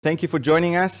Thank you for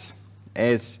joining us.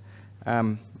 As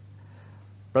Brother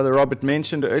Robert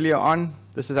mentioned earlier on,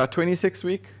 this is our 26th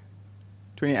week,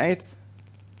 28th,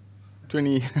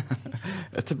 20.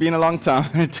 It's been a long time,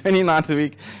 29th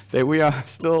week that we are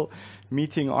still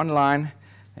meeting online,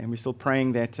 and we're still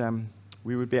praying that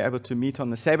we would be able to meet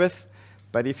on the Sabbath.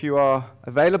 But if you are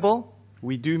available,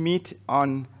 we do meet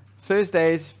on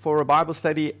Thursdays for a Bible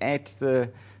study at the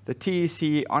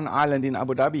TEC on island in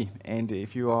Abu Dhabi. And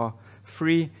if you are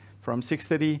free from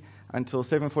 6:30 until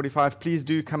 7:45, please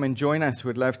do come and join us.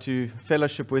 We'd love to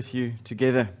fellowship with you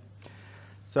together.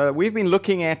 So we've been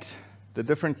looking at the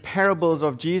different parables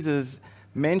of Jesus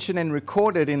mentioned and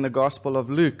recorded in the Gospel of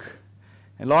Luke.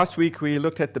 And last week we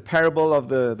looked at the parable of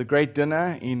the great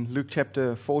dinner in Luke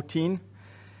chapter 14.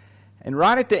 And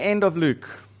right at the end of Luke,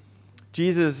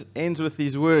 Jesus ends with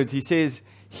these words. He says,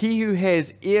 "He who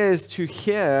has ears to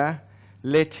hear,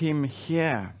 let him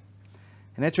hear."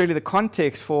 And that's really the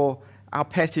context for our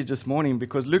passage this morning,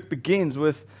 because Luke begins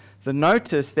with the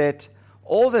notice that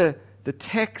all the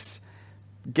tax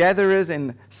gatherers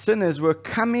and sinners were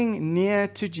coming near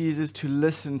to Jesus to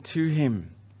listen to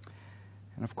him.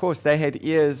 And of course, they had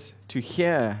ears to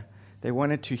hear. They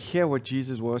wanted to hear what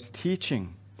Jesus was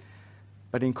teaching.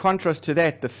 But in contrast to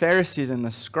that, the Pharisees and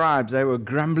the scribes, they were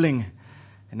grumbling,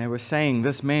 and they were saying,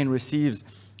 "This man receives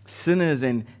sinners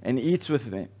and eats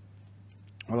with them."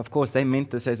 Well, of course, they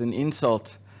meant this as an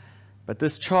insult, but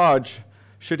this charge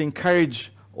should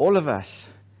encourage all of us.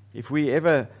 If we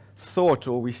ever thought,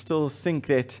 or we still think,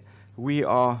 that we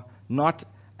are not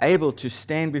able to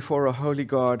stand before a holy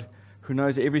God who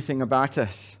knows everything about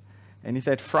us, and if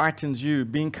that frightens you,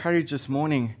 be encouraged this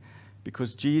morning,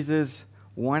 because Jesus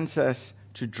wants us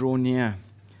to draw near.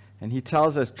 And he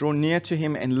tells us, draw near to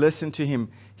him and listen to him.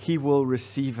 He will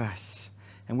receive us.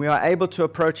 And we are able to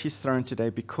approach his throne today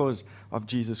because of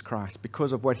Jesus Christ,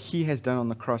 because of what he has done on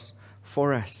the cross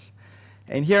for us.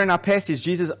 And here in our passage,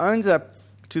 Jesus owns up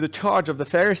to the charge of the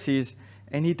Pharisees,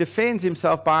 and he defends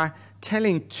himself by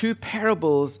telling two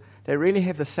parables that really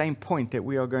have the same point that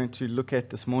we are going to look at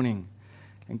this morning.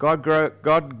 And God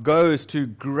goes to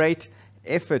great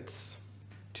efforts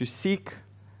to seek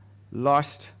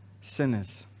lost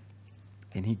sinners.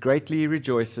 And he greatly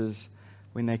rejoices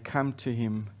when they come to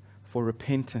him for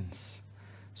repentance.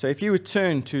 So if you would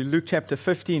turn to Luke chapter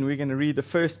 15, we're going to read the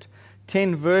first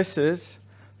 10 verses.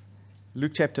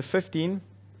 Luke chapter 15,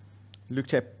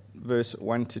 verse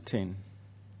 1 to 10.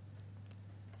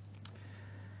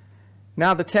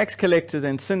 Now the tax collectors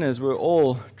and sinners were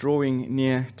all drawing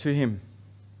near to him.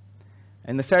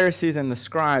 And the Pharisees and the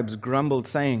scribes grumbled,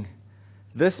 saying,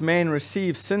 "This man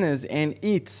receives sinners and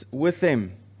eats with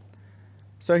them."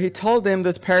 So he told them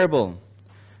this parable.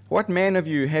 "What man of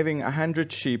you, having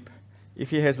 100 sheep, if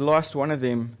he has lost one of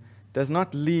them, does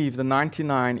not leave the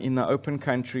 99 in the open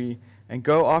country and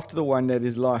go after the one that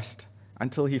is lost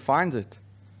until he finds it?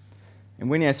 And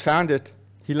when he has found it,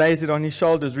 he lays it on his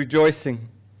shoulders, rejoicing.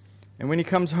 And when he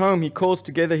comes home, he calls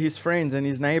together his friends and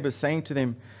his neighbors, saying to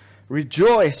them,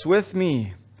 'Rejoice with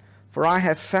me, for I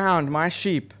have found my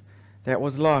sheep that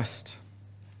was lost.'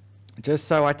 Just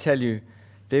so I tell you,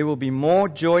 there will be more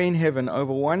joy in heaven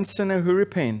over one sinner who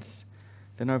repents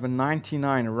than over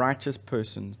 99 righteous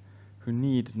persons who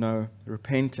need no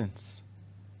repentance."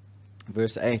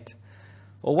 Verse 8.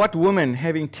 "Or what woman,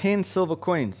 having 10 silver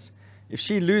coins, if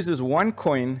she loses one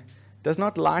coin, does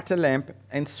not light a lamp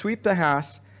and sweep the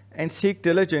house and seek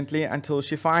diligently until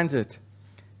she finds it?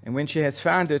 And when she has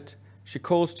found it, she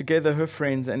calls together her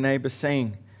friends and neighbors,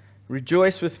 saying,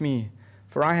 'Rejoice with me,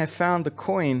 for I have found the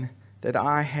coin that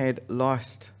I had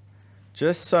lost.'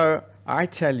 Just so I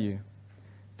tell you,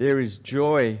 there is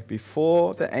joy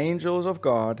before the angels of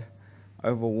God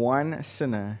over one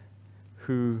sinner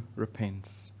who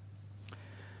repents."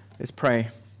 Let's pray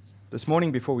this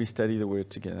morning before we study the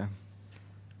word together.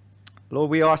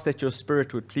 Lord, we ask that your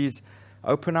Spirit would please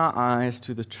open our eyes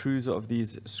to the truths of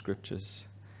these scriptures.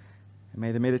 And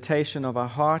may the meditation of our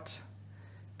heart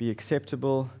be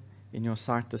acceptable in your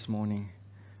sight this morning.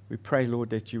 We pray,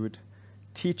 Lord, that you would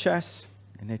teach us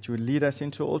and that you would lead us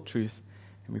into all truth.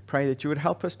 And we pray that you would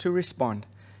help us to respond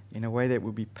in a way that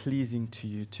will be pleasing to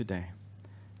you today.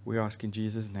 We ask in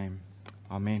Jesus' name.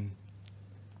 Amen.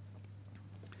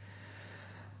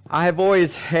 I have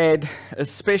always had a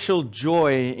special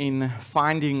joy in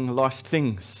finding lost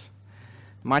things.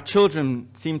 My children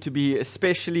seem to be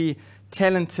especially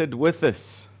talented with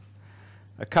this.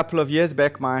 A couple of years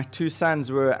back, my two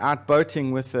sons were out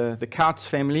boating with the Couts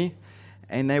family,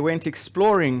 and they went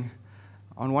exploring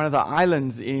on one of the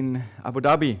islands in Abu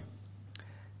Dhabi.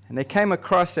 And they came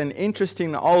across an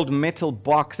interesting old metal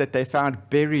box that they found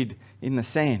buried in the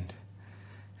sand.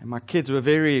 And my kids were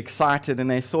very excited, and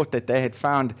they thought that they had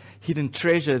found hidden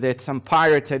treasure that some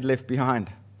pirates had left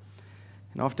behind.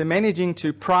 And after managing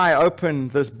to pry open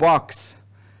this box,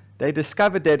 they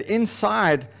discovered that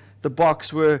inside the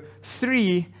box were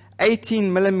 3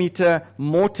 18mm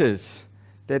mortars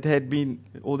that had been,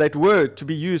 or that were to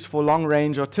be used for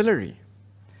long-range artillery.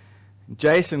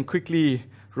 Jason quickly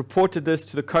reported this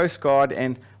to the Coast Guard,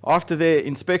 and after their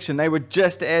inspection, they were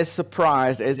just as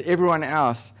surprised as everyone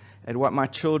else at what my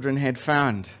children had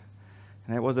found.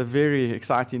 And it was a very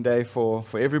exciting day for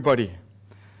everybody.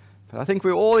 But I think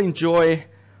we all enjoy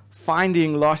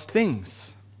finding lost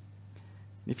things.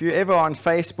 If you're ever on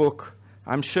Facebook,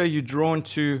 I'm sure you're drawn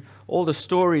to all the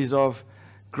stories of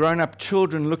grown-up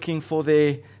children looking for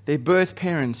their birth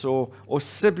parents or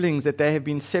siblings that they have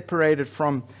been separated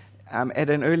from at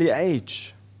an early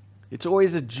age. It's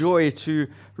always a joy to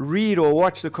read or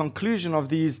watch the conclusion of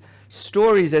these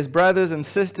stories as brothers and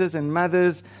sisters and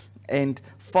mothers and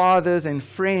fathers and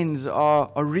friends are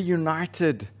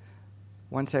reunited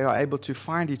once they are able to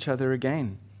find each other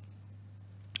again.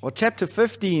 Well, chapter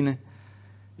 15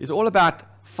 is all about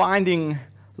finding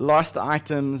lost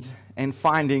items and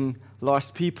finding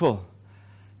lost people.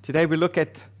 Today we look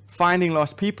at finding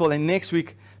lost people, and next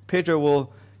week Pedro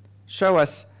will show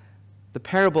us the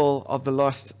parable of the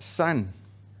lost son.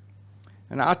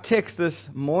 And our text this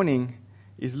morning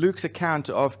is Luke's account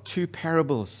of 2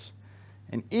 parables,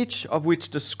 and each of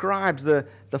which describes the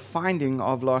finding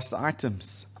of lost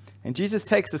items. And Jesus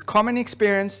takes this common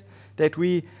experience that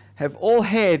we have all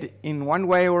had in one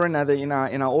way or another in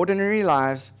our ordinary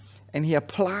lives, and he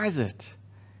applies it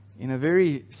in a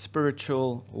very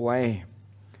spiritual way.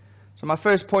 So my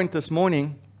first point this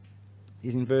morning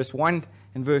is in verse 1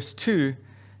 and verse 2,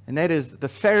 and that is the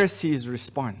Pharisees'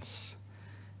 response.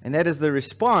 And that is the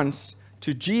response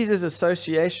to Jesus'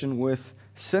 association with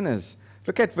sinners.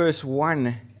 Look at verse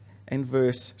 1 and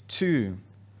verse 2.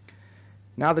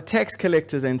 Now the tax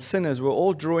collectors and sinners were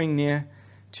all drawing near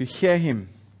to hear him.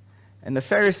 And the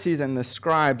Pharisees and the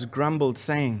scribes grumbled,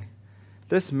 saying,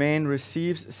 "This man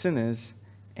receives sinners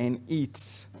and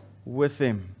eats with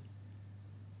them."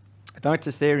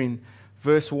 Notice there in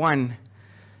verse 1,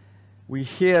 we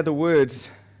hear the words,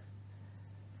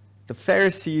 the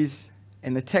Pharisees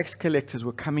and the tax collectors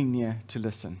were coming near to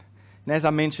listen. And as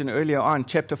I mentioned earlier on,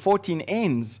 chapter 14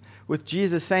 ends with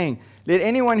Jesus saying, "Let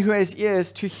anyone who has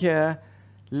ears to hear,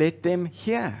 let them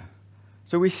hear."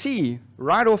 So we see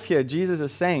right off here, Jesus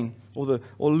is saying, or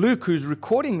Luke, who's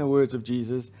recording the words of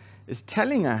Jesus, is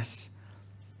telling us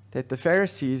that the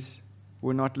Pharisees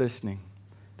were not listening.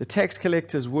 The tax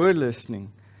collectors were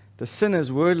listening. The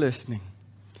sinners were listening.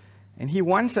 And he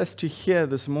wants us to hear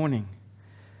this morning.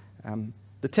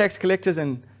 The tax collectors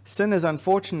and sinners,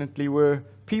 unfortunately, were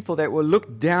people that were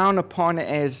looked down upon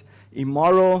as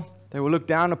immoral. They were looked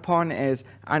down upon as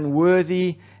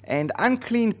unworthy and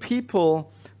unclean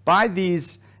people by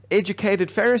these educated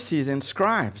Pharisees and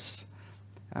scribes.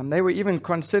 They were even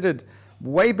considered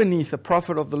way beneath a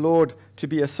prophet of the Lord to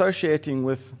be associating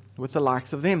with the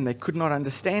likes of them. They could not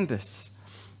understand this.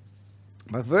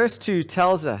 But verse 2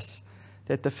 tells us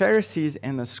that the Pharisees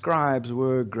and the scribes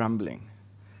were grumbling.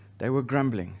 They were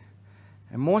grumbling.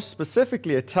 And more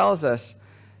specifically, it tells us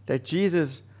that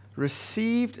Jesus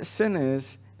received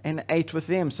sinners and ate with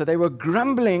them. So they were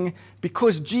grumbling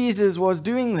because Jesus was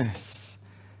doing this.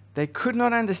 They could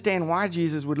not understand why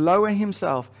Jesus would lower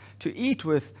himself to eat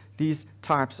with these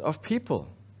types of people.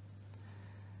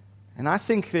 And I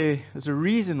think there is a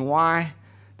reason why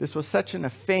this was such an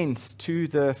offense to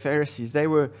the Pharisees. They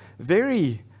were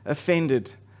very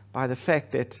offended by the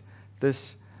fact that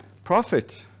this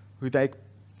prophet, who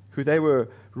they were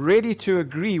ready to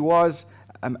agree was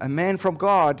a man from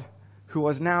God, who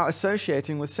was now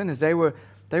associating with sinners. They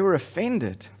were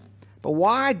offended. But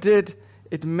why did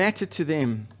it matter to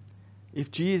them if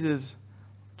Jesus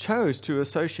chose to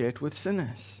associate with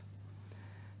sinners?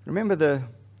 Remember,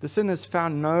 the sinners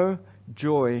found no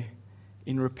joy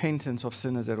in repentance of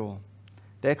sinners at all.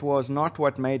 That was not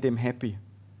what made them happy.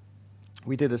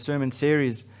 We did a sermon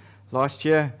series last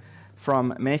year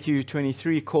from Matthew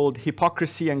 23 called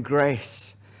Hypocrisy and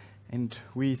Grace. And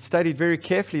we studied very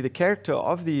carefully the character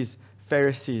of these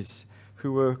Pharisees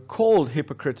who were called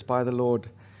hypocrites by the Lord.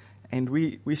 And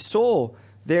we saw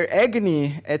their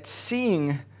agony at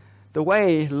seeing the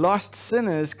way lost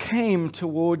sinners came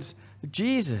towards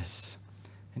Jesus.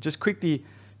 And just quickly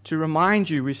to remind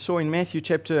you, we saw in Matthew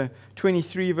chapter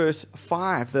 23 verse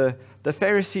 5, the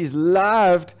Pharisees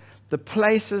loved the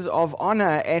places of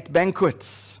honor at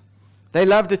banquets. They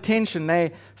loved attention.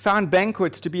 They found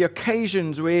banquets to be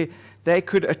occasions where they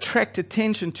could attract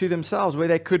attention to themselves, where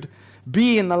they could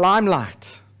be in the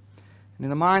limelight. And in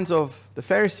the minds of the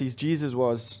Pharisees, Jesus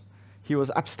was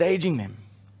upstaging them.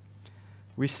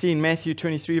 We see in Matthew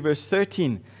 23, verse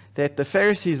 13, that the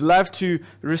Pharisees loved to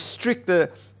restrict the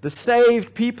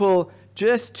saved people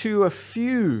just to a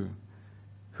few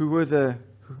who were the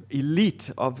elite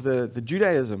of the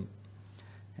Judaism.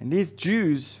 And these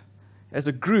Jews, as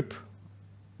a group,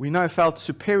 we know felt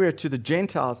superior to the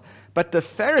Gentiles, but the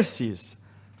Pharisees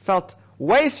felt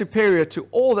way superior to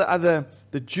all the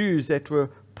Jews that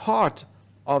were part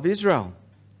of Israel.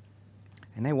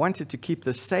 And they wanted to keep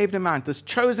the saved amount, this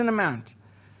chosen amount,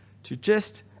 to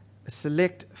just a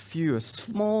select few, a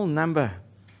small number.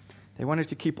 They wanted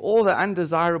to keep all the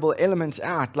undesirable elements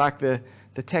out, like the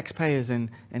taxpayers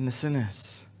and the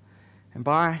sinners. And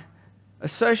by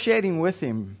associating with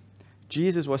him,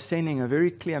 Jesus was sending a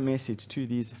very clear message to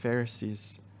these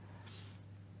Pharisees.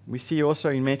 We see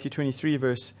also in Matthew 23,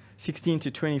 verse 16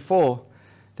 to 24,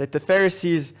 that the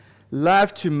Pharisees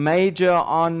loved to major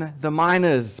on the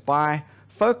minors by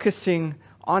focusing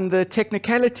on the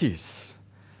technicalities.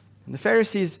 And the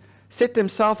Pharisees set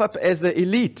themselves up as the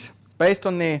elite based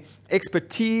on their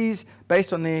expertise,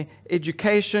 based on their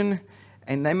education,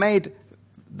 and they made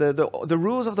the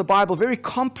rules of the Bible very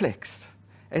complex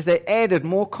as they added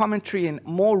more commentary and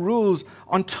more rules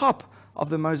on top of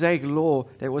the Mosaic law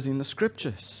that was in the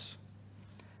Scriptures.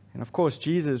 And of course,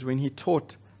 Jesus, when he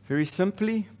taught very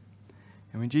simply,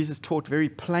 and when Jesus taught very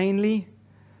plainly,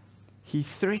 he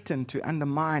threatened to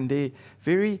undermine their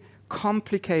very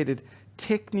complicated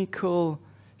technical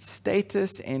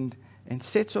status and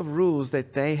sets of rules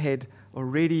that they had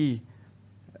already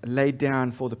laid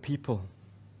down for the people.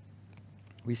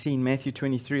 We see in Matthew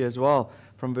 23 as well,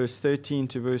 from verse 13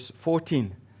 to verse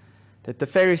 14, that the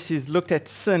Pharisees looked at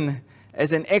sin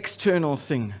as an external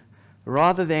thing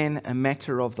rather than a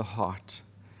matter of the heart.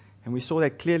 And we saw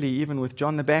that clearly even with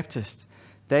John the Baptist.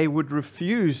 They would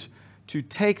refuse to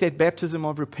take that baptism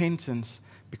of repentance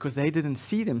because they didn't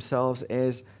see themselves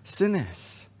as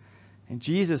sinners. And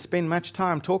Jesus spent much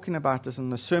time talking about this in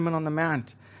the Sermon on the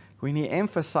Mount, when he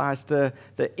emphasized the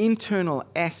internal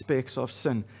aspects of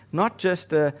sin, not just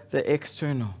the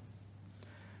external.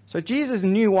 So Jesus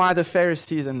knew why the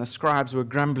Pharisees and the scribes were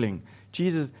grumbling.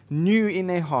 Jesus knew in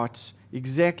their hearts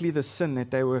exactly the sin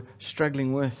that they were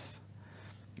struggling with.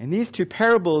 And these two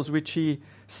parables which he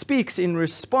speaks in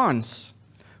response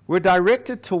were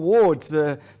directed towards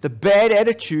the bad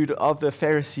attitude of the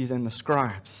Pharisees and the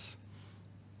scribes.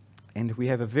 And we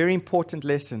have a very important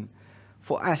lesson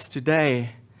for us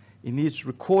today in these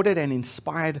recorded and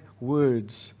inspired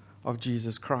words of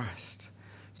Jesus Christ.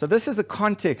 So this is the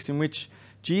context in which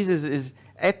Jesus is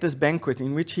at this banquet,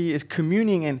 in which he is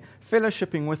communing and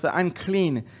fellowshipping with the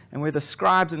unclean, and where the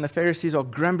scribes and the Pharisees are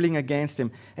grumbling against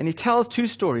him. And he tells two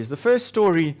stories. The first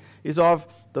story is of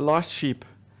the lost sheep,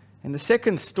 and the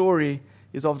second story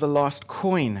is of the lost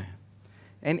coin.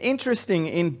 And interesting,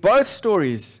 in both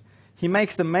stories, he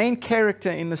makes the main character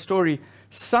in the story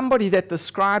somebody that the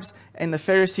scribes and the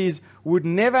Pharisees would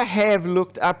never have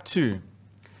looked up to.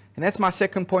 And that's my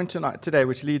second point today,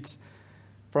 which leads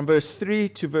from verse 3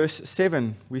 to verse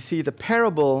 7. We see the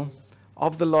parable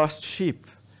of the lost sheep.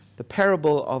 The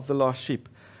parable of the lost sheep.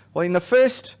 Well, in the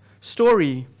first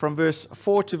story, from verse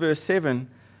 4 to verse 7,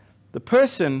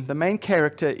 the main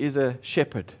character, is a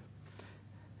shepherd.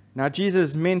 Now,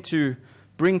 Jesus meant to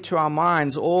bring to our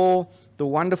minds all the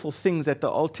wonderful things that the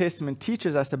Old Testament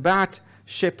teaches us about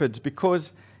shepherds,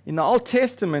 because in the Old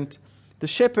Testament, the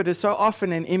shepherd is so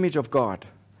often an image of God.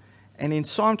 And in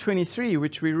Psalm 23,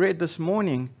 which we read this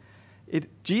morning,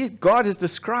 God is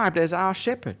described as our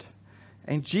shepherd.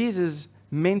 And Jesus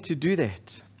meant to do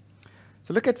that.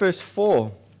 So look at verse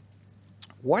 4.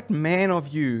 What man of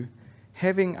you,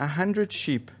 having 100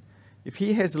 sheep, if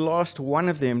he has lost one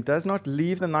of them, does not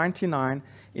leave the 99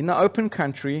 in the open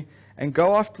country and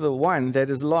go after the one that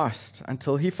is lost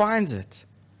until he finds it?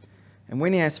 And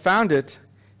when he has found it,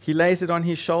 he lays it on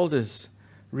his shoulders,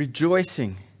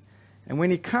 rejoicing. And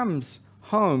when he comes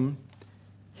home,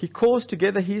 he calls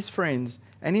together his friends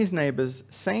and his neighbors,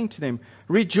 saying to them,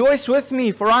 "Rejoice with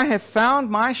me, for I have found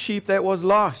my sheep that was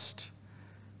lost."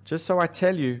 Just so I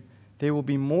tell you, there will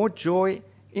be more joy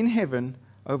in heaven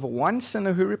over one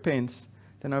sinner who repents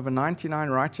than over 99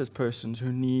 righteous persons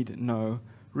who need no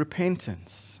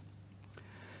repentance.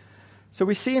 So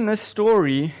we see in this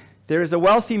story, there is a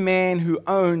wealthy man who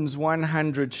owns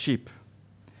 100 sheep.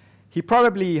 He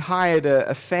probably hired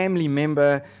a family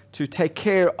member to take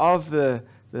care of the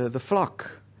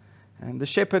flock. And the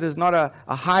shepherd is not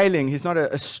a hireling. He's not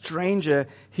a stranger.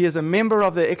 He is a member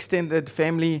of the extended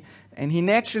family, and he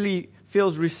naturally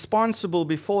feels responsible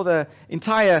before the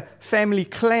entire family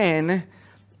clan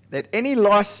that any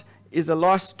loss is a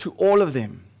loss to all of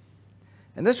them.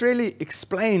 And this really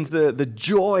explains the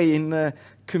joy in the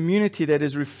community that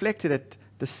is reflected at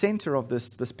the center of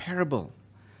this parable.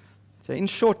 So in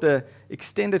short, the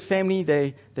extended family,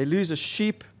 they lose a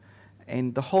sheep,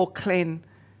 and the whole clan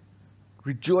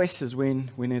rejoices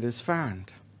when it is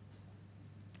found.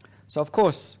 So of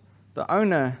course, the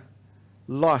owner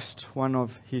lost one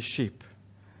of his sheep.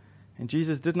 And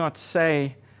Jesus did not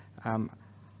say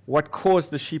what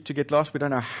caused the sheep to get lost. We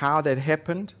don't know how that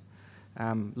happened.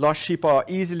 Lost sheep are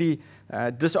easily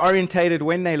disorientated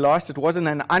when they lost. It wasn't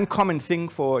an uncommon thing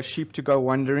for sheep to go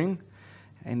wandering.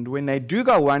 And when they do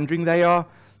go wandering, they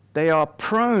are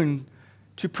prone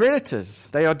to predators.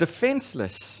 They are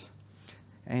defenseless,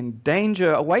 and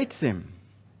danger awaits them.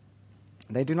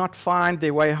 They do not find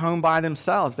their way home by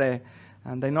themselves. They're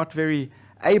not very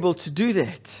able to do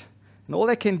that. And all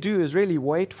they can do is really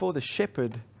wait for the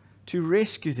shepherd to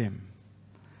rescue them.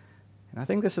 And I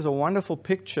think this is a wonderful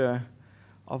picture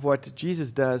of what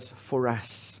Jesus does for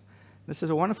us. This is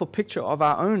a wonderful picture of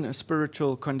our own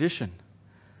spiritual condition.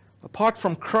 Apart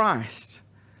from Christ,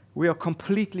 we are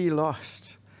completely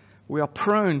lost. We are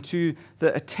prone to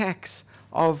the attacks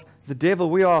of the devil.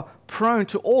 We are prone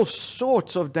to all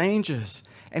sorts of dangers,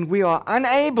 and we are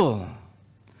unable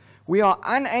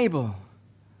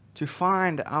to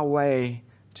find our way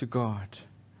to God.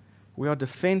 We are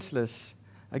defenseless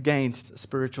against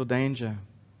spiritual danger.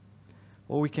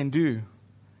 All we can do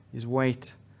is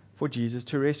wait for Jesus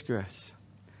to rescue us.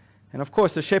 And of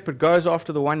course, the shepherd goes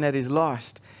after the one that is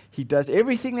lost. He does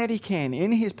everything that he can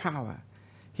in his power.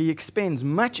 He expends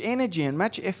much energy and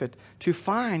much effort to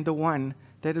find the one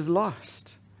that is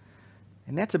lost.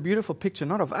 And that's a beautiful picture,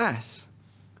 not of us,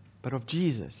 but of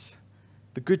Jesus,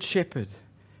 the good shepherd,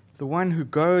 the one who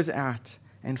goes out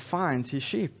and finds his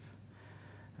sheep.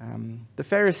 The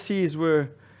Pharisees were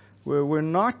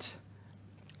not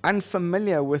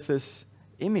unfamiliar with this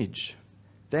image.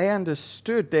 They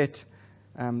understood that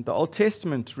the Old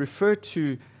Testament referred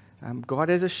to God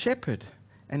as a shepherd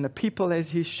and the people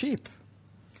as his sheep.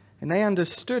 And they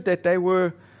understood that they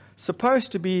were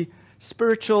supposed to be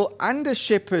spiritual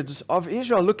under-shepherds of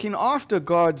Israel, looking after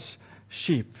God's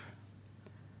sheep.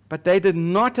 But they did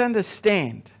not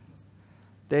understand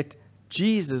that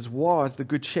Jesus was the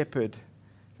good shepherd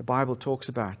the Bible talks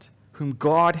about, whom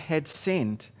God had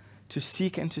sent to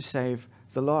seek and to save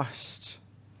the lost.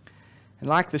 And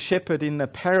like the shepherd in the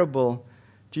parable,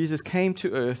 Jesus came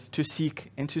to earth to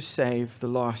seek and to save the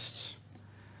lost.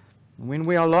 And when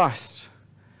we are lost,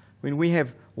 when we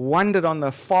have wandered on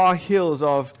the far hills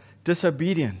of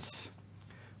disobedience,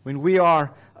 when we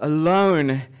are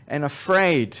alone and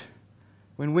afraid,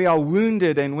 when we are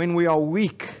wounded and when we are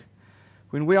weak,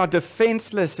 when we are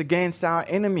defenseless against our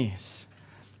enemies,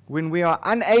 when we are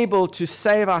unable to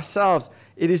save ourselves,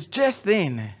 it is just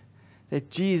then that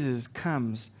Jesus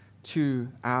comes to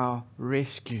our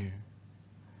rescue.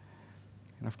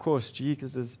 And of course,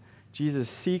 Jesus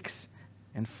seeks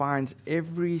and finds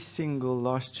every single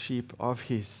lost sheep of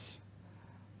his.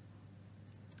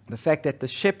 The fact that the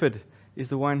shepherd is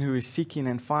the one who is seeking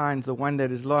and finds the one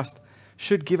that is lost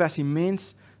should give us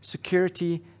immense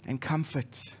security and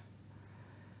comfort.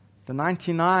 The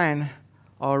 99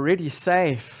 are already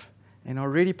safe and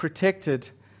already protected,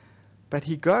 but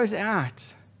he goes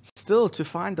out still to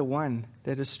find the one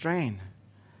that is straying.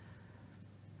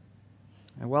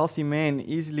 A wealthy man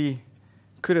easily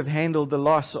could have handled the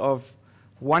loss of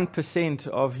 1%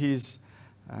 of his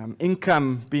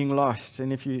income being lost.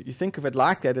 And if you think of it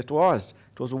like that, it was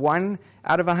 1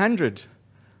 out of 100.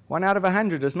 1 out of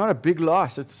 100 is not a big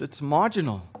loss. It's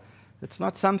marginal. It's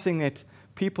not something that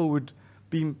people would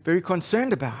be very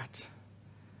concerned about.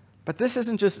 But this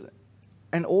isn't just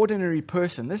an ordinary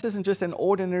person. This isn't just an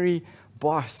ordinary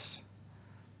boss.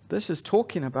 This is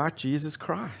talking about Jesus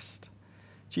Christ.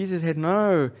 Jesus had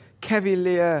no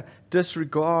cavalier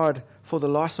disregard for the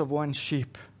loss of one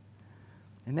sheep.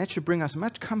 And that should bring us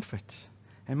much comfort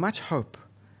and much hope.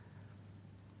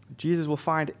 Jesus will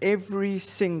find every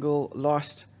single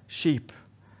lost sheep.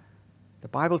 The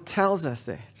Bible tells us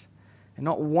that. And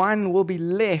not one will be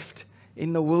left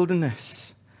in the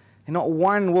wilderness. And not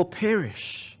one will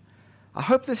perish. I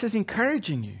hope this is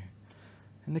encouraging you.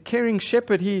 And the caring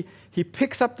shepherd, he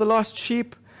picks up the lost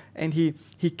sheep and he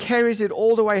carries it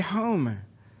all the way home.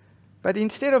 But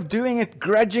instead of doing it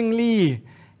grudgingly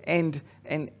and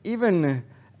even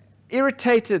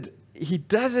irritated, he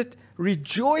does it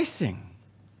rejoicing.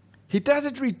 He does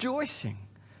it rejoicing.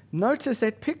 Notice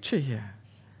that picture here.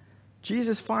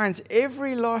 Jesus finds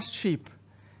every lost sheep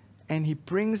and he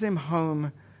brings them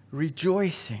home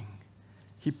rejoicing.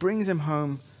 He brings them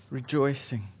home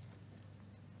rejoicing.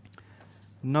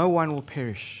 No one will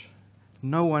perish.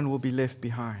 No one will be left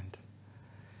behind.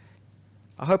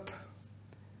 I hope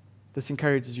this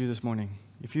encourages you this morning.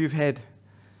 If you've had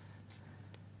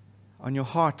on your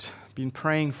heart been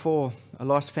praying for a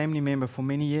lost family member for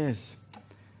many years,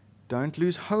 don't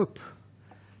lose hope.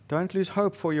 Don't lose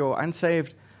hope for your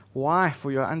unsaved wife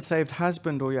or your unsaved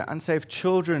husband or your unsaved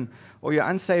children or your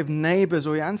unsaved neighbors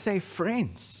or your unsaved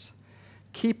friends.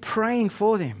 Keep praying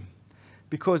for them,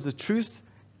 because the truth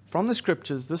from the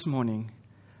scriptures this morning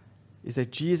is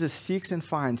that Jesus seeks and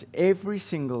finds every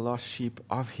single lost sheep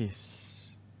of his.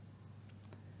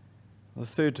 The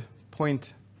third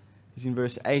point is in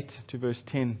verse 8 to verse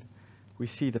 10. We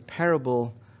see the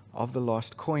parable of the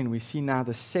lost coin. We see now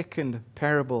the second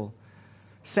parable.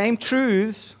 Same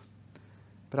truths,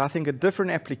 but I think a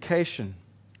different application.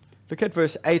 Look at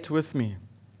verse 8 with me.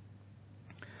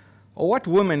 Or what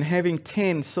woman having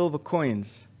 10 silver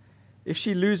coins, if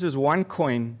she loses one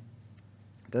coin,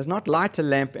 does not light a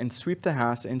lamp and sweep the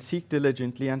house and seek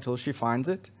diligently until she finds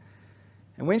it?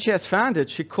 And when she has found it,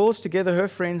 she calls together her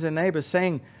friends and neighbors,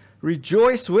 saying,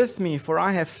 Rejoice with me, for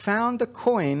I have found the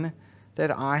coin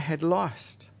that I had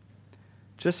lost.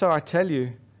 Just so I tell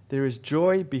you, there is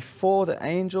joy before the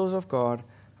angels of God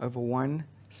over one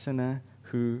sinner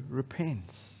who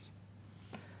repents.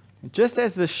 And just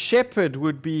as the shepherd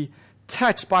would be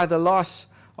touched by the loss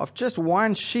of just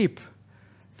one sheep,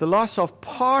 the loss of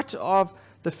part of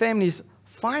the family's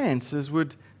finances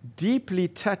would deeply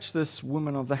touch this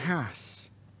woman of the house.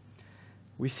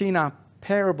 We see in our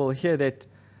parable here that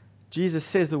Jesus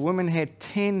says the woman had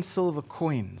 10 silver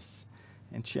coins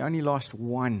and she only lost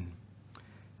one.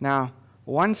 Now,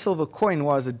 one silver coin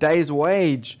was a day's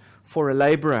wage for a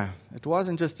laborer. It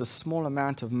wasn't just a small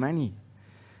amount of money.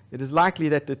 It is likely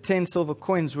that the 10 silver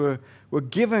coins were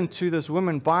given to this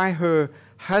woman by her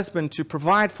husband to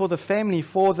provide for the family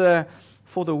for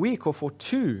the week or for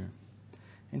two.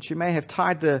 And she may have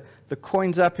tied the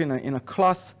coins up in a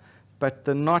cloth, but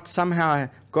the knot somehow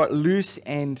got loose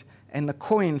and the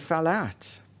coin fell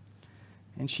out.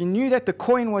 And she knew that the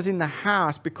coin was in the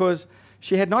house because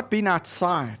she had not been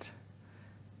outside.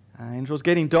 And it was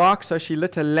getting dark, so she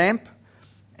lit a lamp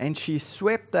and she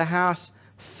swept the house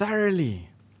thoroughly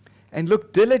and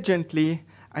looked diligently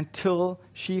until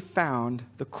she found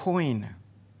the coin.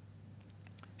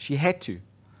 She had to.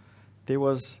 There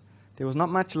was not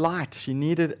much light. She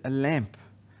needed a lamp.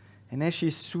 And as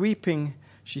she's sweeping,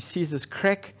 she sees this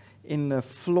crack in the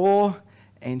floor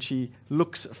and she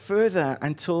looks further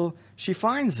until she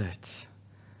finds it.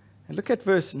 And look at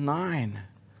verse 9.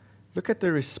 Look at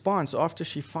the response after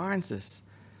she finds this.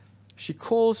 She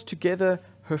calls together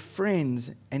her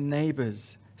friends and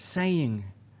neighbors, saying,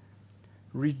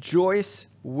 Rejoice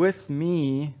with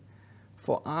me,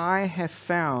 for I have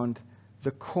found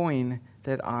the coin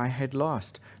that I had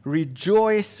lost.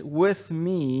 Rejoice with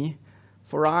me,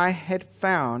 for I had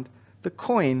found the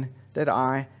coin that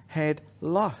I had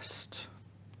lost.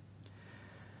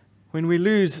 When we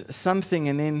lose something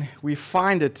and then we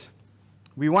find it,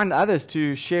 we want others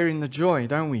to share in the joy,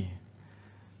 don't we?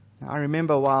 I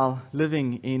remember while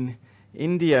living in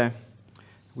India,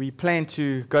 we planned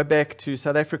to go back to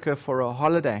South Africa for a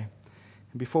holiday.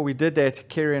 And before we did that,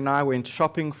 Kerry and I went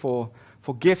shopping for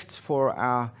gifts for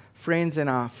our friends and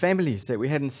our families that we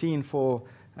hadn't seen for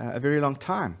a very long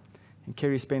time. And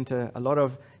Kerry spent a lot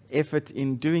of effort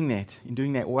in doing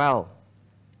that well.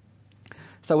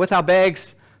 So with our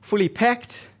bags fully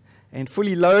packed and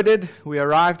fully loaded, we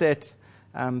arrived at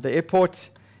the airport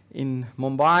in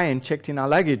Mumbai and checked in our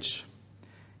luggage.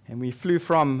 And we flew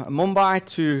from Mumbai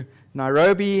to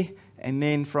Nairobi and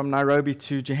then from Nairobi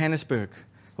to Johannesburg.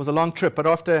 It was a long trip, but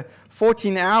after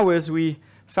 14 hours, we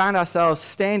found ourselves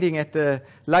standing at the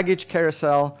luggage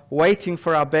carousel waiting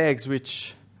for our bags,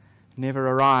 which never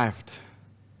arrived.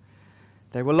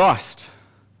 They were lost.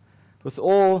 With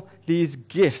all these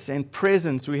gifts and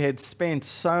presents we had spent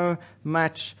so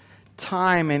much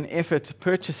time and effort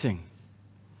purchasing.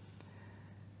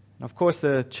 And of course,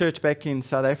 the church back in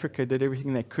South Africa did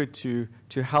everything they could to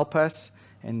help us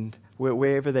and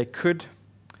wherever they could.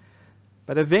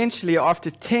 But eventually, after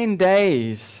 10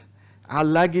 days, our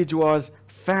luggage was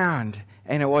found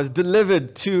and it was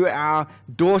delivered to our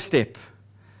doorstep.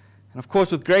 And of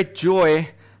course, with great joy,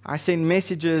 I sent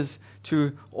messages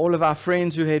to all of our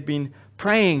friends who had been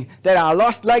praying that our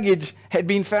lost luggage had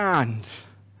been found.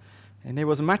 And there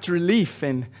was much relief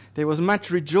and there was much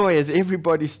joy as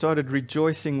everybody started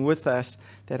rejoicing with us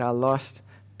that our lost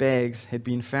bags had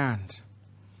been found.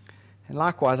 And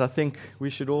likewise, I think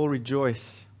we should all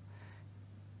rejoice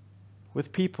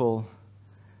with people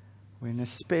when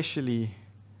especially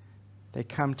they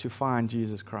come to find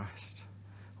Jesus Christ,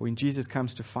 when Jesus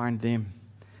comes to find them.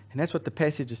 And that's what the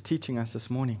passage is teaching us this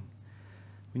morning.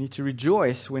 We need to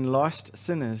rejoice when lost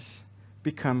sinners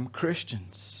become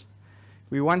Christians.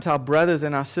 We want our brothers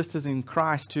and our sisters in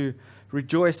Christ to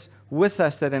rejoice with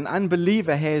us that an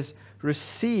unbeliever has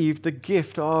received the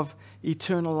gift of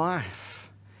eternal life.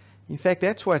 In fact,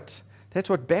 that's what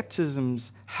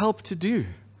baptisms help to do.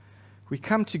 We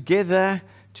come together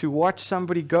to watch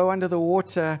somebody go under the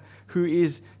water who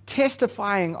is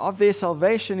testifying of their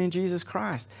salvation in Jesus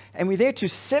Christ. And we're there to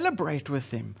celebrate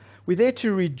with them. We're there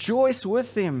to rejoice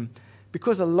with them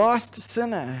because a lost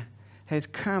sinner has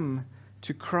come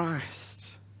to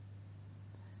Christ.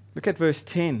 Look at verse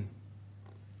 10.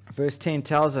 Verse 10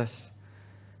 tells us,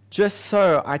 "Just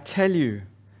so I tell you,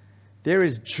 there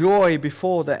is joy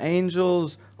before the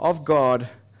angels of God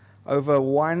over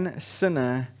one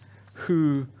sinner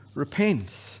who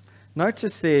repents."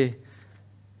 Notice there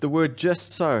the word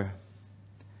 "just so."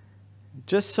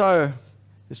 "Just so"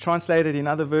 is translated in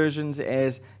other versions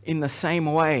as "in the same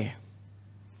way."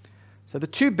 So the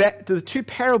two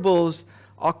parables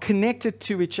are connected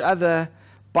to each other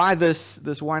by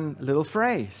this one little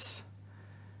phrase.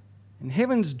 And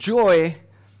heaven's joy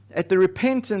at the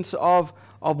repentance of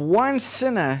one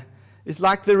sinner is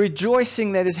like the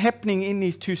rejoicing that is happening in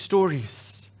these two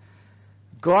stories.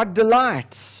 God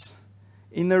delights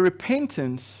in the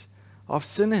repentance of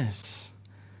sinners.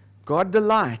 God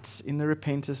delights in the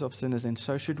repentance of sinners, and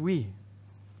so should we.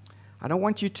 I don't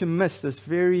want you to miss this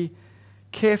very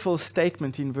careful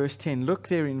statement in verse 10. Look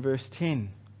there in verse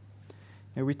 10.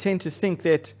 Now, we tend to think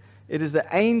that it is the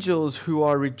angels who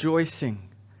are rejoicing.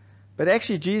 But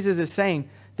actually, Jesus is saying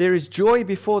there is joy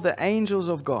before the angels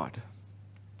of God.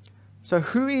 So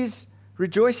who is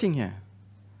rejoicing here?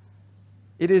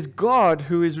 It is God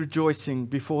who is rejoicing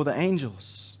before the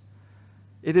angels.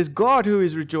 It is God who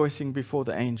is rejoicing before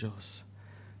the angels.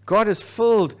 God is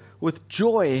filled with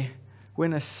joy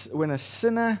when a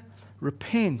sinner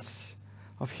repents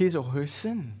of his or her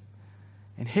sin.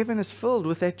 And heaven is filled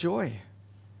with that joy.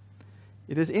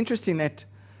 It is interesting that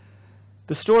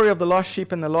the story of the lost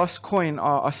sheep and the lost coin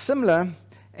are similar,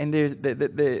 and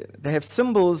they have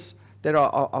symbols that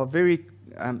are very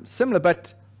similar,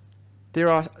 but there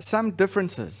are some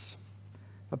differences.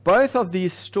 But both of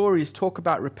these stories talk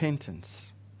about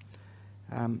repentance.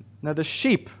 Now, the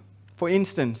sheep, for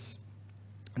instance,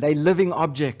 they're living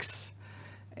objects,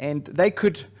 and they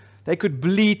could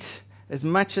bleat as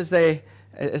much as their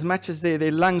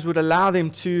lungs would allow them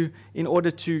to, in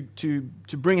order to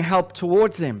bring help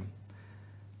towards them.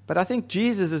 But I think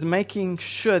Jesus is making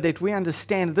sure that we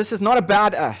understand this is not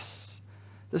about us.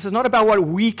 This is not about what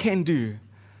we can do.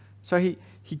 So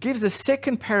he gives a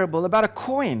second parable about a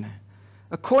coin.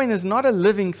 A coin is not a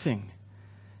living thing.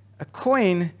 A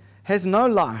coin has no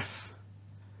life.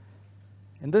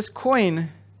 And this coin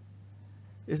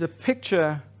is a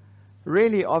picture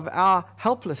really of our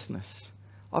helplessness,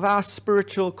 of our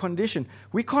spiritual condition.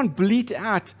 We can't bleat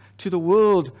out to the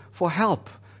world for help,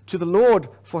 to the Lord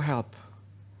for help.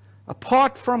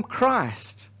 Apart from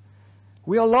Christ,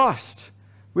 we are lost.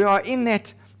 We are in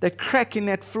that crack in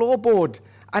that floorboard,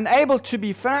 unable to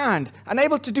be found,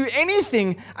 unable to do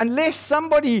anything unless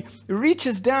somebody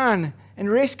reaches down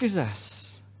and rescues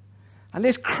us,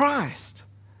 unless Christ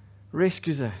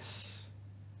rescues us.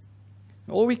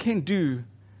 All we can do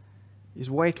is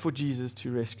wait for Jesus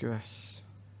to rescue us.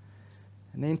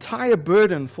 And the entire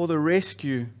burden for the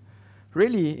rescue,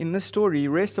 really, in this story,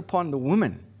 rests upon the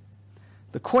woman.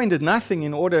 The coin did nothing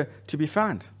in order to be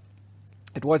found.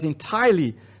 It was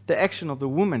entirely the action of the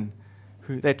woman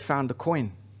that found the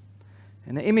coin.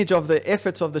 And the image of the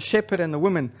efforts of the shepherd and the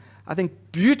woman, I think,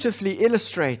 beautifully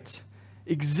illustrate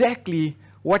exactly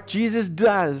what Jesus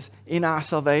does in our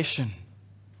salvation.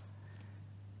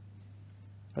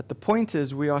 But the point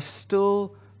is, we are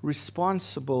still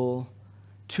responsible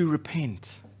to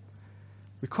repent.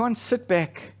 We can't sit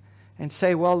back and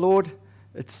say, well, Lord,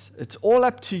 it's all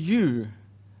up to you.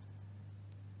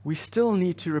 We still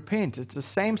need to repent. It's the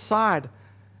same side.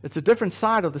 It's a different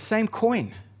side of the same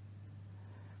coin.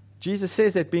 Jesus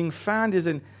says that being found is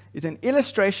an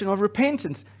illustration of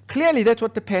repentance. Clearly, that's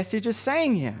what the passage is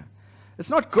saying here. It's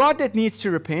not God that needs to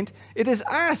repent. It is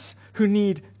us who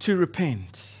need to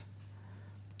repent.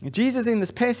 And Jesus in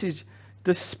this passage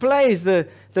displays the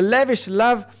lavish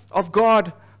love of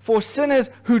God for sinners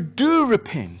who do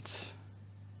repent.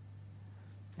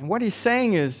 And what he's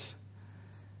saying is,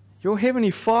 your heavenly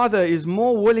Father is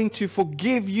more willing to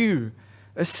forgive you,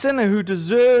 a sinner who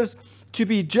deserves to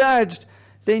be judged,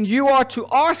 than you are to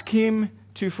ask him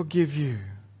to forgive you.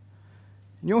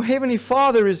 And your heavenly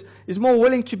Father is more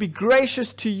willing to be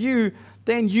gracious to you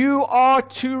than you are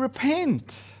to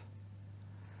repent.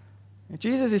 And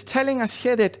Jesus is telling us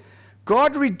here that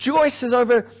God rejoices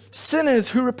over sinners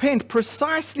who repent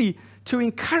precisely to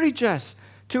encourage us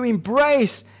to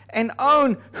embrace and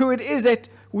own who it is that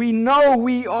we know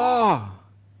we are.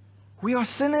 We are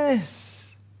sinners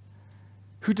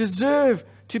who deserve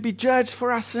to be judged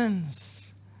for our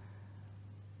sins.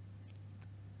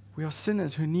 We are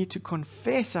sinners who need to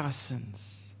confess our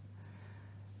sins.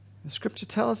 The Scripture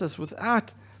tells us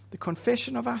without the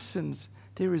confession of our sins,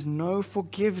 there is no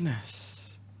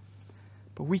forgiveness.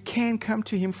 But we can come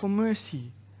to Him for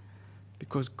mercy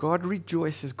because God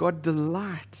rejoices, God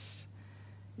delights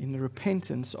in the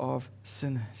repentance of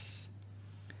sinners.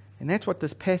 And that's what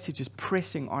this passage is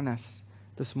pressing on us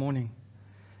this morning.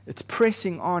 It's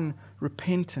pressing on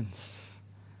repentance.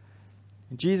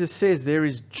 And Jesus says there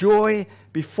is joy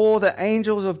before the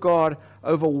angels of God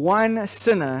over one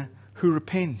sinner who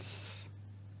repents.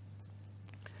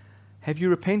 Have you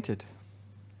repented?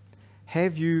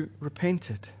 Have you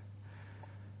repented?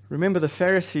 Remember the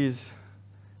Pharisees,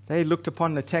 they looked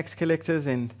upon the tax collectors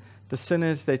and the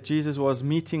sinners that Jesus was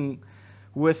meeting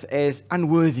with as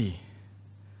unworthy.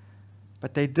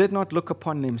 But they did not look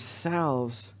upon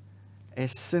themselves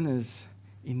as sinners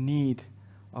in need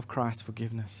of Christ's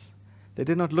forgiveness. They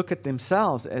did not look at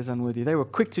themselves as unworthy. They were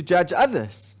quick to judge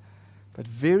others, but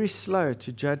very slow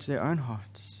to judge their own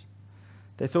hearts.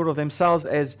 They thought of themselves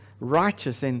as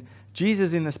righteous, and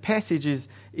Jesus in this passage is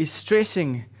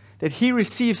stressing that He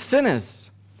receives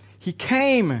sinners. He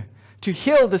came to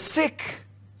heal the sick.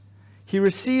 He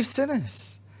receives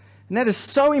sinners. And that is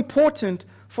so important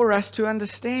for us to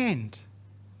understand.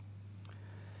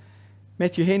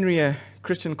 Matthew Henry, a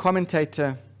Christian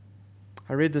commentator,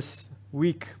 I read this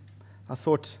week. I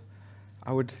thought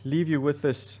I would leave you with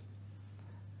this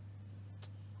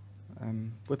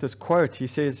quote. He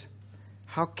says,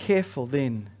 "How careful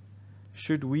then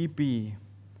should we be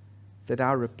that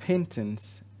our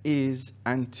repentance is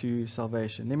unto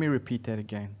salvation." Let me repeat that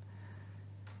again.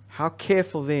 How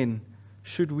careful then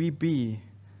should we be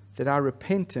that our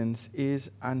repentance is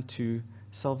unto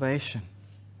salvation?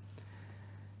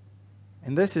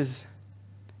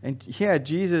 And here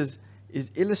Jesus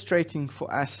is illustrating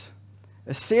for us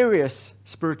a serious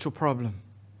spiritual problem.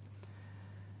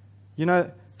 You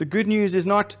know, the good news is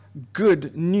not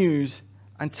good news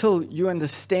until you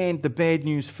understand the bad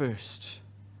news first.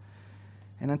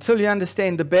 And until you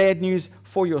understand the bad news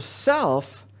for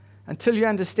yourself, until you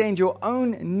understand your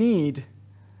own need,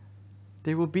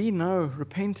 there will be no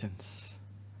repentance.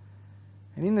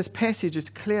 And in this passage, it's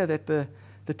clear that the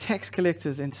tax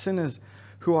collectors and sinners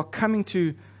who are coming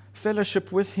to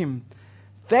fellowship with Him,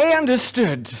 they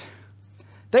understood.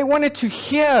 They wanted to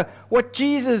hear what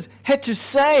Jesus had to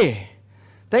say.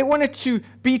 They wanted to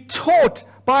be taught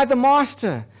by the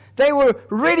Master. They were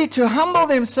ready to humble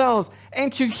themselves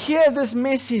and to hear this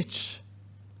message.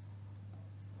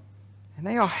 And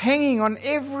they are hanging on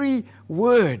every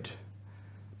word.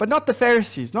 But not the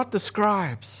Pharisees, not the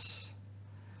scribes.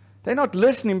 They're not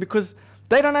listening because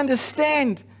they don't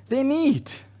understand their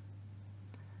need.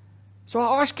 So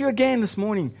I ask you again this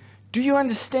morning, do you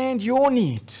understand your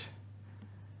need?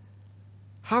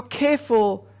 How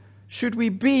careful should we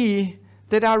be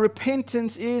that our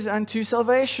repentance is unto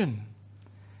salvation?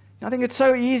 I think it's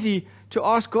so easy to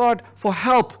ask God for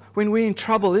help when we're in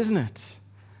trouble, isn't it?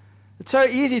 It's so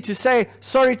easy to say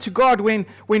sorry to God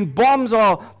when bombs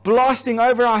are blasting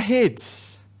over our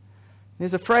heads.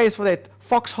 There's a phrase for that,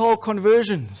 foxhole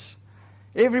conversions.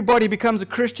 Everybody becomes a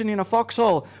Christian in a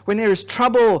foxhole when there is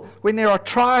trouble, when there are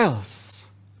trials.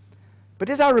 But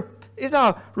is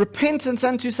our repentance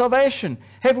unto salvation?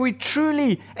 Have we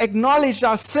truly acknowledged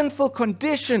our sinful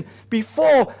condition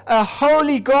before a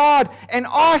holy God and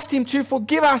asked Him to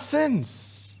forgive our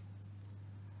sins?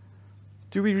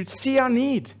 Do we see our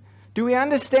need? Do we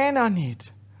understand our need?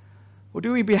 Or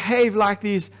do we behave like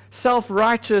these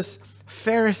self-righteous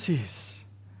Pharisees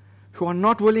who are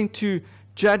not willing to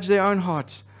judge their own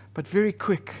hearts, but very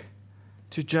quick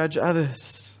to judge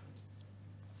others?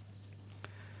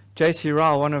 J.C.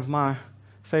 Ryle, one of my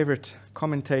favorite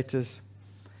commentators,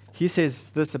 he says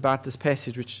this about this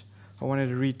passage, which I wanted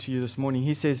to read to you this morning.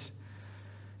 He says,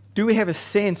 "Do we have a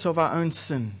sense of our own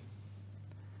sin?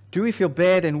 Do we feel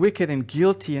bad and wicked and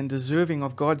guilty and deserving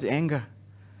of God's anger?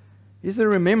 Is the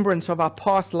remembrance of our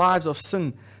past lives of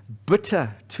sin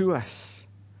bitter to us?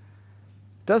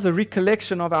 Does the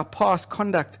recollection of our past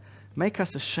conduct make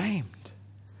us ashamed?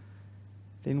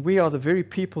 Then we are the very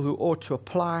people who ought to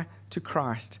apply to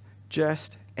Christ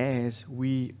just as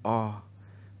we are,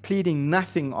 pleading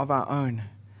nothing of our own,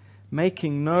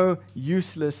 making no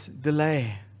useless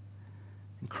delay.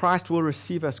 And Christ will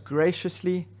receive us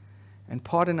graciously and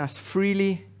pardon us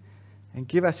freely, and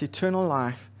give us eternal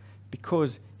life,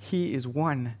 because he is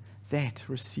one that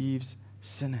receives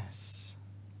sinners.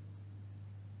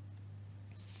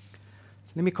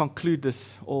 Let me conclude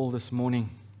this morning.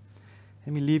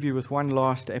 Let me leave you with one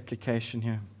last application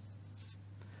here.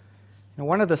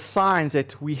 One of the signs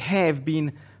that we have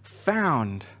been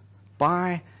found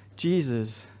by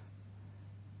Jesus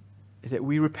is that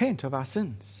we repent of our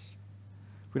sins.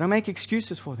 We don't make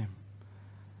excuses for them.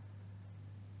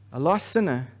 A lost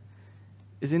sinner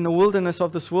is in the wilderness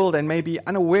of this world and may be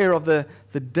unaware of the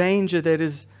danger that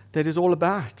is all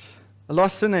about. A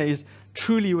lost sinner is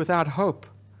truly without hope.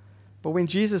 But when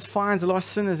Jesus finds lost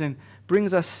sinners and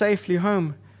brings us safely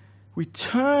home, we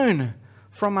turn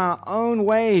from our own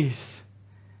ways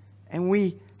and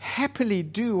we happily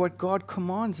do what God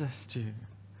commands us to.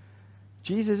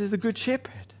 Jesus is the Good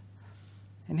Shepherd.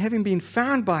 And having been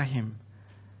found by him,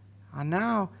 our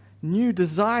now new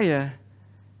desire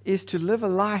is to live a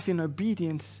life in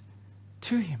obedience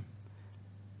to him.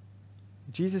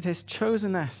 Jesus has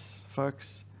chosen us,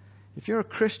 folks. If you're a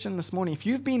Christian this morning, if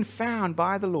you've been found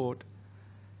by the Lord,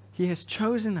 he has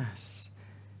chosen us.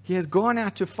 He has gone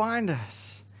out to find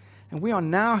us. And we are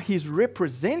now his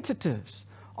representatives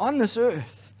on this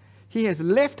earth. He has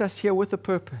left us here with a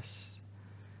purpose.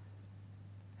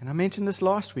 And I mentioned this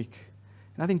last week.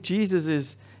 And I think Jesus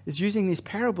is using these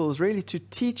parables really to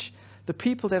teach the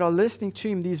people that are listening to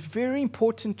him these very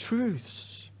important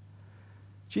truths.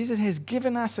 Jesus has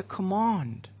given us a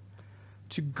command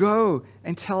to go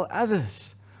and tell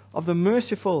others of the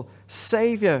merciful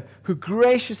Savior who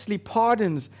graciously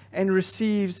pardons and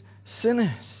receives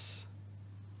sinners.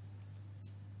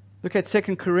 Look at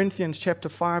 2 Corinthians chapter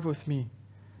 5 with me.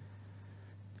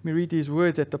 Let me read these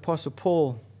words that the Apostle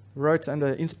Paul wrote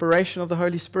under inspiration of the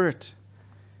Holy Spirit.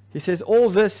 He says, all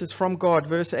this is from God,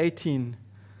 verse 18,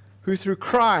 who through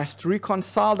Christ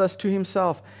reconciled us to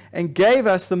himself and gave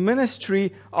us the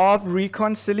ministry of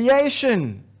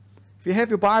reconciliation. If you have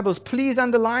your Bibles, please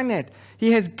underline that.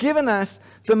 He has given us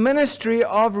the ministry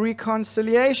of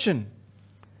reconciliation.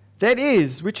 That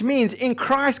is, which means in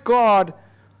Christ God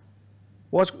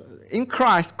was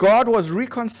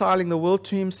reconciling the world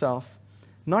to himself,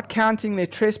 not counting their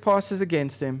trespasses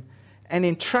against them, and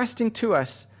entrusting to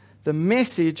us the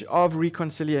message of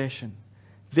reconciliation.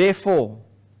 Therefore,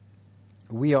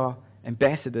 we are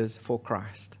ambassadors for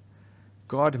Christ,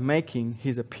 God making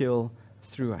his appeal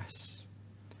through us.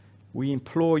 We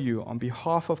implore you on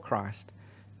behalf of Christ,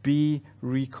 be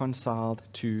reconciled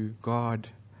to God.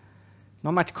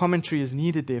 Not much commentary is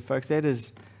needed there, folks. That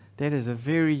is a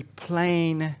very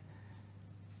plain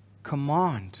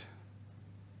command.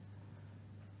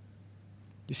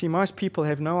 You see, most people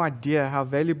have no idea how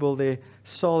valuable their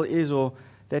soul is, or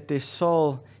that their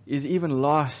soul is even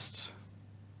lost.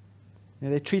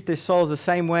 They treat their souls the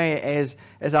same way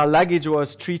as our luggage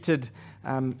was treated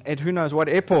at who knows what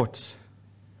airports,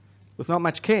 with not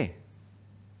much care.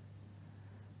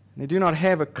 They do not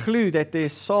have a clue that their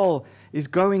soul is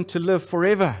going to live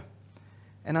forever.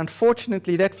 And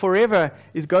unfortunately, that forever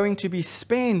is going to be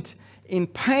spent in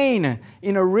pain,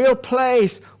 in a real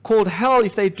place called hell,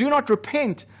 if they do not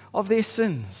repent of their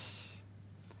sins.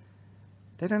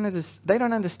 They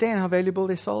don't understand how valuable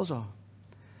their souls are.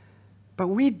 But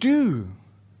we do.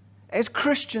 As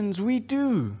Christians, we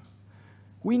do.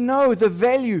 We know the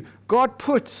value God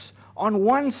puts on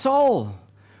one soul.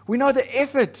 We know the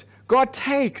effort God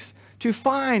takes to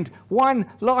find one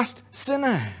lost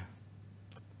sinner.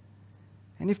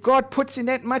 And if God puts in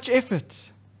that much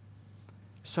effort,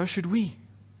 so should we.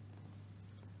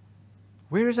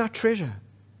 Where is our treasure?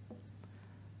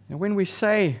 And when we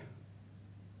say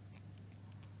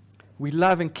we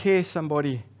love and care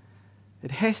somebody,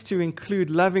 it has to include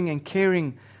loving and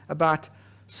caring about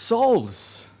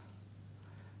souls.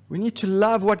 We need to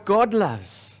love what God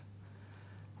loves.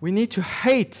 We need to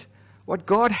hate what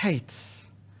God hates.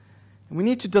 And we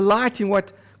need to delight in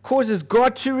what causes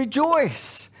God to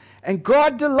rejoice. And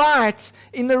God delights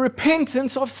in the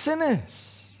repentance of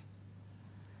sinners.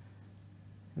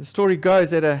 The story goes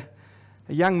that a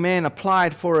young man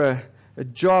applied for a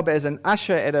job as an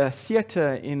usher at a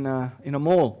theater in a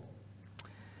mall.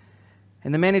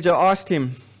 And the manager asked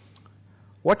him,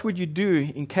 what would you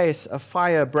do in case a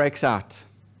fire breaks out?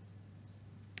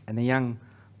 And the young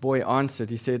boy answered,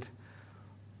 he said,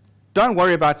 don't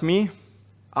worry about me,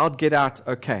 I'll get out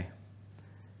okay.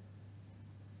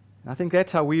 And I think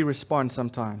that's how we respond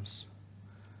sometimes.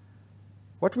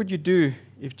 What would you do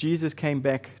if Jesus came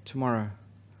back tomorrow?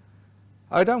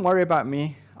 Oh, don't worry about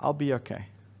me, I'll be okay.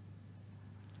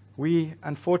 We,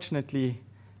 unfortunately,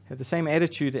 have the same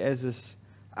attitude as this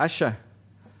usher,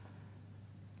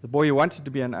 the boy who wanted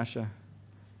to be an usher.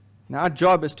 And our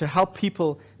job is to help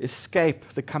people escape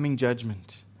the coming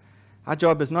judgment. Our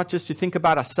job is not just to think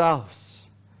about ourselves,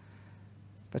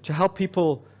 but to help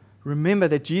people remember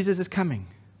that Jesus is coming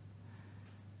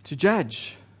to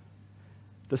judge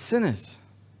the sinners.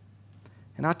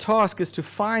 And our task is to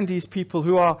find these people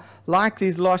who are like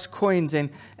these lost coins and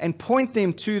point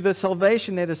them to the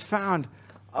salvation that is found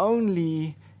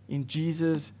only in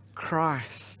Jesus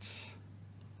Christ.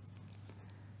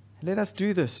 Let us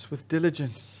do this with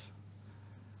diligence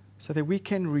so that we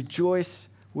can rejoice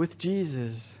with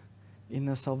Jesus in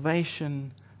the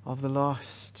salvation of the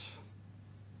lost.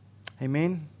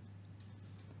 Amen.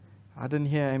 I didn't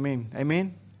hear amen.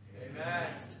 Amen? Amen.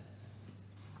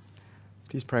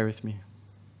 Please pray with me.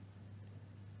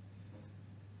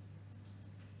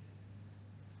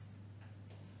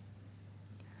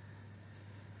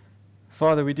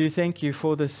 Father, we do thank you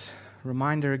for this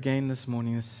reminder again this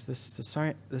morning. This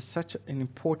is such an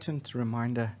important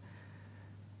reminder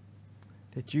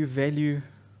that you value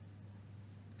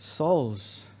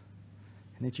souls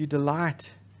and that you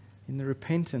delight in the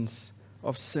repentance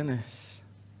of sinners.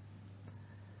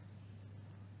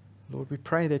 Lord, we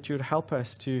pray that you would help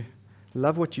us to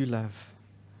love what you love.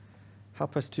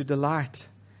 Help us to delight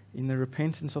in the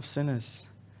repentance of sinners.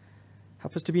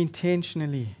 Help us to be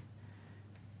intentionally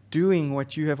doing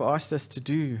what you have asked us to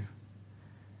do,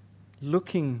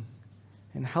 looking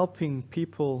and helping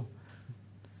people,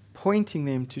 pointing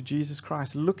them to Jesus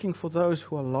Christ, looking for those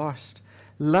who are lost,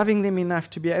 loving them enough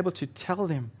to be able to tell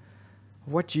them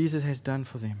what Jesus has done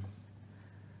for them.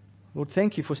 Lord,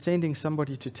 thank you for sending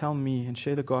somebody to tell me and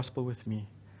share the gospel with me.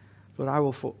 Lord, I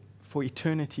will for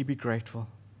eternity be grateful.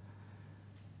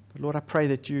 But Lord, I pray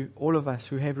that you, all of us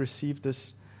who have received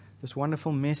this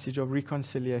wonderful message of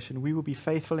reconciliation, we will be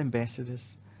faithful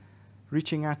ambassadors,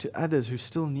 reaching out to others who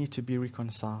still need to be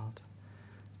reconciled.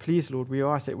 Please, Lord, we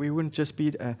ask that we wouldn't just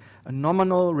be a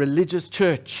nominal religious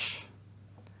church,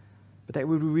 but that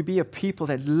we be a people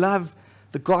that love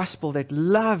the gospel, that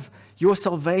love your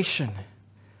salvation,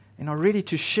 and are ready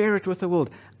to share it with the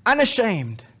world,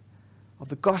 unashamed of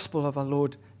the gospel of our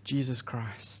Lord Jesus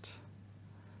Christ.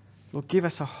 Lord, give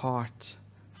us a heart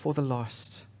for the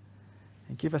lost,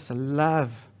 and give us a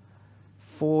love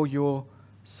for your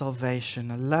salvation,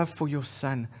 a love for your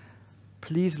Son.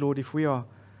 Please, Lord, if we are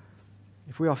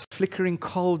flickering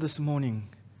cold this morning,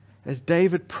 as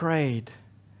David prayed,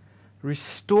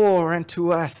 restore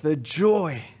unto us the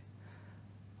joy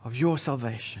of your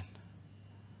salvation.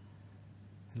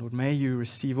 Lord, may you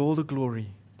receive all the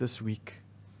glory this week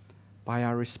by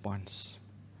our response.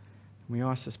 We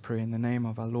ask this prayer in the name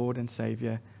of our Lord and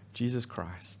Savior, Jesus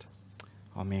Christ.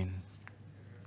 Amen.